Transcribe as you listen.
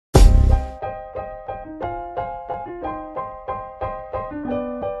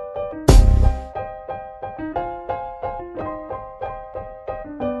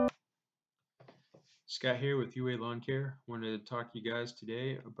Scott here with UA Lawncare. Wanted to talk to you guys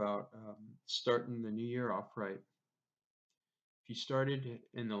today about starting the new year off right. If you started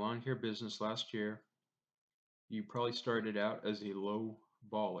in the lawn care business last year, you probably started out as a low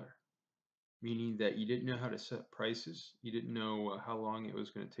baller, meaning that you didn't know how to set prices, you didn't know how long it was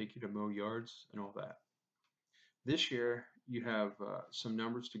going to take you to mow yards and all that. This year, you have some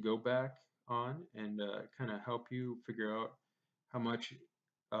numbers to go back on and kind of help you figure out how much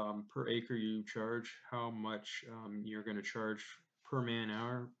per acre you charge, how much you're going to charge per man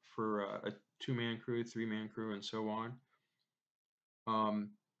hour for a two-man crew, three-man crew, and so on.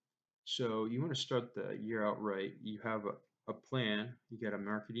 So you want to start the year out right. You have a plan. You got a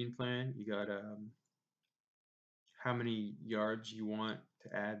marketing plan. You got how many yards you want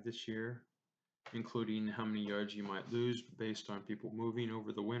to add this year, including how many yards you might lose based on people moving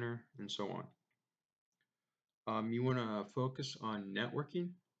over the winter and so on. You want to focus on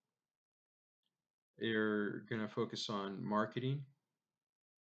networking. You're going to focus on marketing,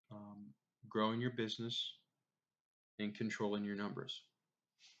 growing your business, and controlling your numbers.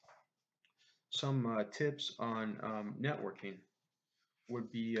 Some tips on networking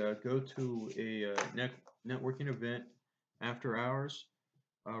would be go to a networking event after hours.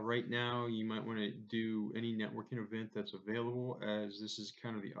 Right now, you might want to do any networking event that's available, as this is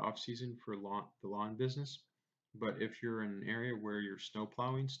kind of the off season for the lawn business. But if you're in an area where you're snow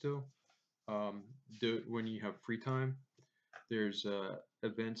plowing still, do it when you have free time. There's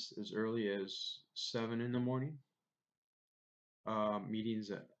events as early as 7 in the morning, meetings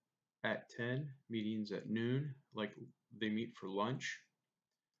at 10, meetings at noon, like they meet for lunch,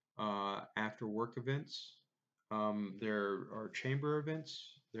 after work events. There are chamber events,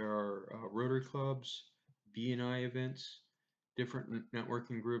 there are Rotary clubs, B&I events, different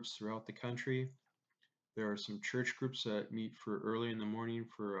networking groups throughout the country. There are some church groups that meet for early in the morning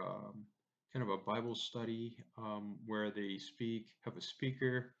for kind of a Bible study where they have a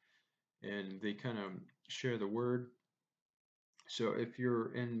speaker, and they kind of share the word. So if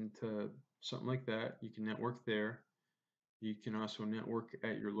you're into something like that, you can network there. You can also network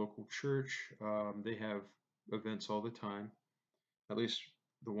at your local church. They have events all the time, at least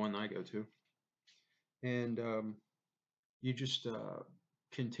the one I go to. And you just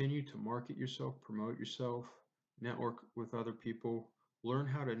continue to market yourself, promote yourself, network with other people, learn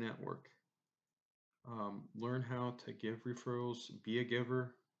how to network, learn how to give referrals, be a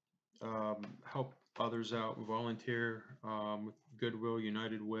giver, help others out, volunteer with Goodwill,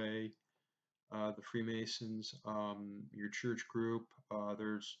 United Way, the Freemasons, your church group.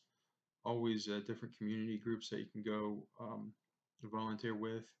 There's always different community groups that you can go volunteer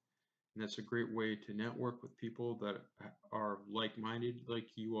with. And that's a great way to network with people that are like-minded like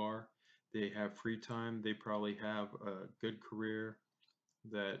you are. They have free time. They probably have a good career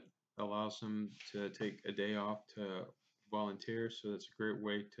that allows them to take a day off to volunteer. So that's a great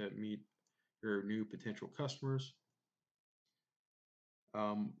way to meet your new potential customers.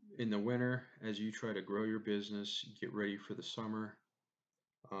 In the winter, as you try to grow your business, get ready for the summer.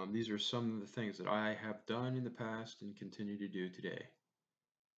 These are some of the things that I have done in the past and continue to do today.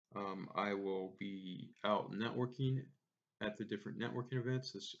 I will be out networking at the different networking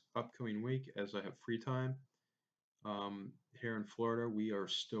events this upcoming week as I have free time. Here in Florida, we are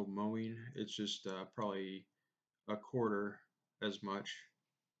still mowing. It's just probably a quarter as much.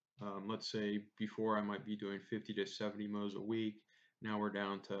 Let's say before I might be doing 50 to 70 mows a week. Now we're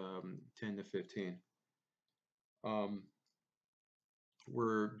down to 10 to 15.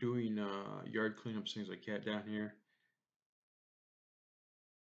 We're doing yard cleanups, things like that down here.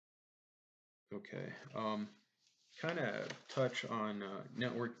 Okay, kind of touch on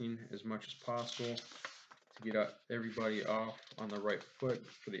networking as much as possible to get everybody off on the right foot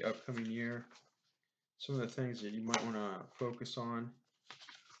for the upcoming year. Some of the things that you might want to focus on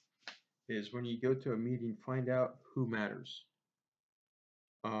is when you go to a meeting, find out who matters.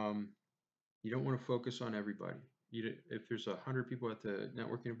 You don't want to focus on everybody. If there's 100 people at the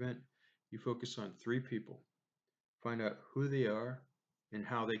networking event, you focus on 3 people. Find out who they are and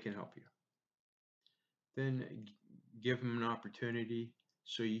how they can help you. Then give them an opportunity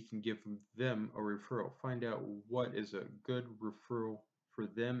so you can give them a referral. Find out what is a good referral for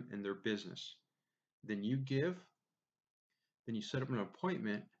them and their business. Then you set up an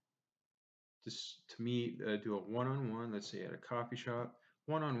appointment to meet, do a one-on-one, let's say at a coffee shop.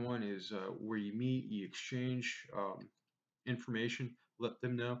 One-on-one is where you meet, you exchange information, let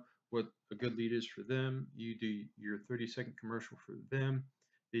them know what a good lead is for them. You do your 30-second commercial for them.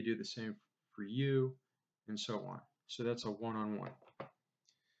 They do the same for you, and so on. So that's a one-on-one.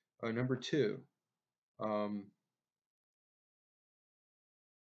 Number 2,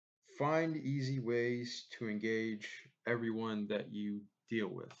 Find easy ways to engage everyone that you deal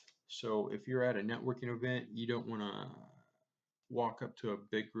with. So if you're at a networking event, you don't want to walk up to a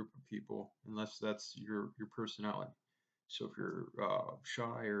big group of people unless that's your personality. So if you're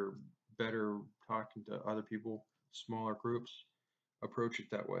shy or better talking to other people, smaller groups, approach it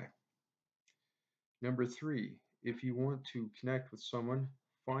that way. Number 3, if you want to connect with someone,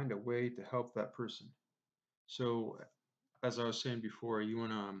 find a way to help that person. So as I was saying before, you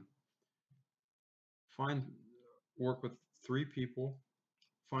want to work with 3 people,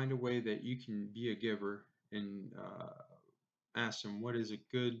 find a way that you can be a giver, and ask them what is a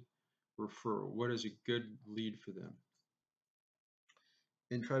good referral, what is a good lead for them,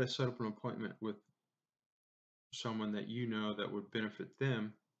 and try to set up an appointment with someone that you know that would benefit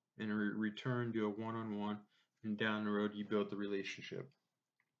them, and in return do a one-on-one, and down the road you build the relationship.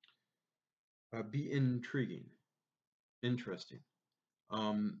 Be intriguing, interesting.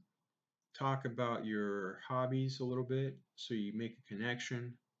 Talk about your hobbies a little bit so you make a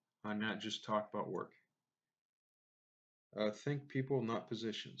connection, not just talk about work. Think people, not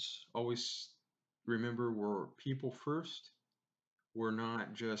positions. Always remember we're people first. We're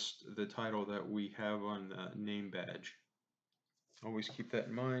not just the title that we have on the name badge. Always keep that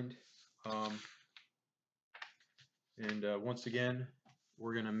in mind. And once again,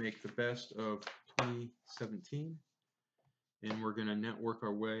 we're going to make the best of 2017, and we're going to network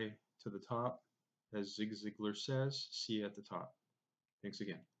our way to the top. As Zig Ziglar says, see you at the top. Thanks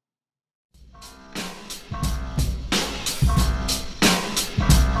again.